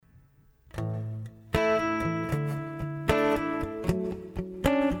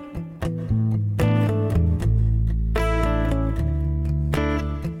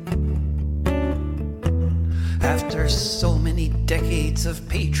decades of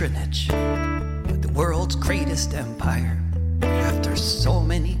patronage with the world's greatest empire, after so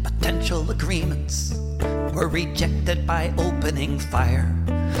many potential agreements were rejected by opening fire,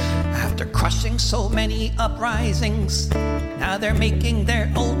 after crushing so many uprisings, now they're making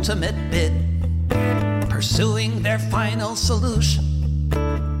their ultimate bid, pursuing their final solution,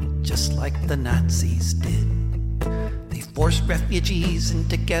 just like the Nazis did. They forced refugees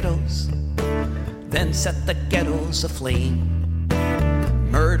into ghettos, then set the ghettos aflame,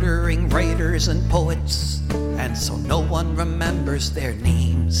 murdering writers and poets, and so no one remembers their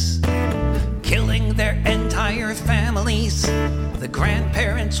names, killing their entire families, the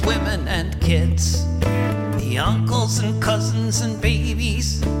grandparents, women and kids, the uncles and cousins and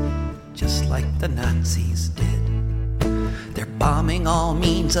babies, just like the Nazis did. They're bombing all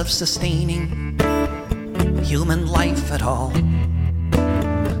means of sustaining human life at all.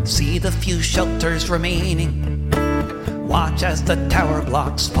 See the few shelters remaining, watch as the tower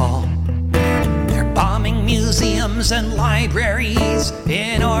blocks fall. They're bombing museums and libraries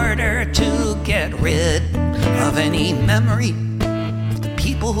in order to get rid of any memory of the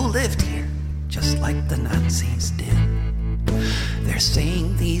people who lived here, just like the Nazis did. They're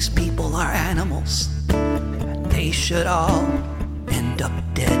saying these people are animals, and they should all end up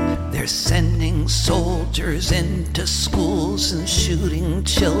dead. They're sending soldiers into schools and shooting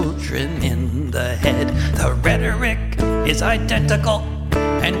children in the head. The rhetoric is identical,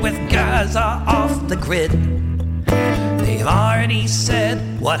 and with Gaza off the grid, they've already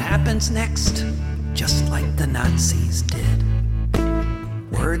said what happens next, just like the Nazis did.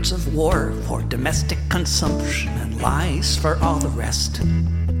 Words of war for domestic consumption and lies for all the rest,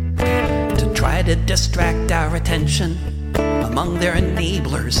 to try to distract our attention among their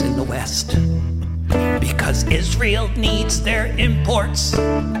enablers in the West. Because Israel needs their imports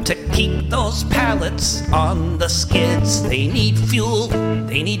to keep those pallets on the skids. They need fuel,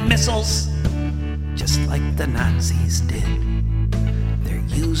 they need missiles, just like the Nazis did. They're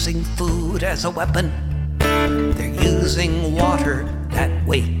using food as a weapon, they're using water that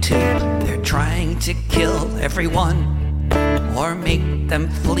way too. They're trying to kill everyone or make them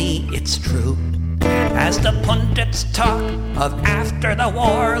flee, it's true. As the pundits talk of after the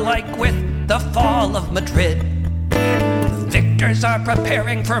war, like with the fall of Madrid, the victors are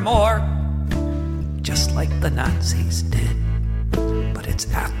preparing for more, just like the Nazis did. But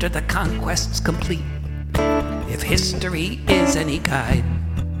it's after the conquest's complete, if history is any guide,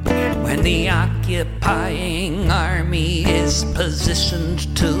 when the occupying army is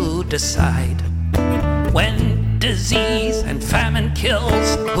positioned to decide, when disease and famine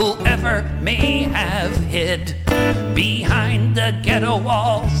kills whoever may have hid behind the ghetto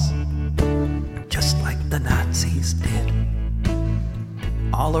walls, just like the Nazis did.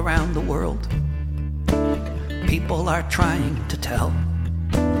 All around the world, people are trying to tell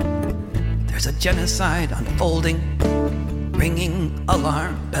there's a genocide unfolding, ringing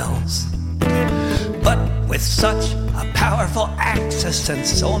alarm bells. But with such a powerful axis and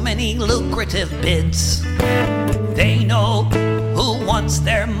so many lucrative bids, they know who wants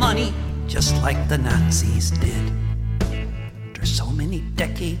their money, just like the Nazis did. After so many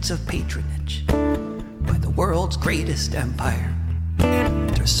decades of patronage by the world's greatest empire,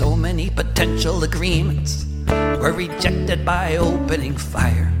 after so many potential agreements were rejected by opening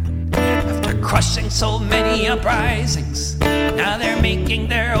fire, after crushing so many uprisings, now they're making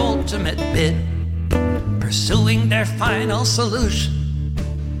their ultimate bid, pursuing their final solution,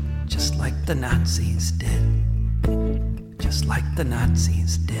 just like the Nazis did. Just like the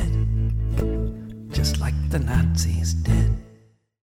Nazis did. Just like the Nazis did.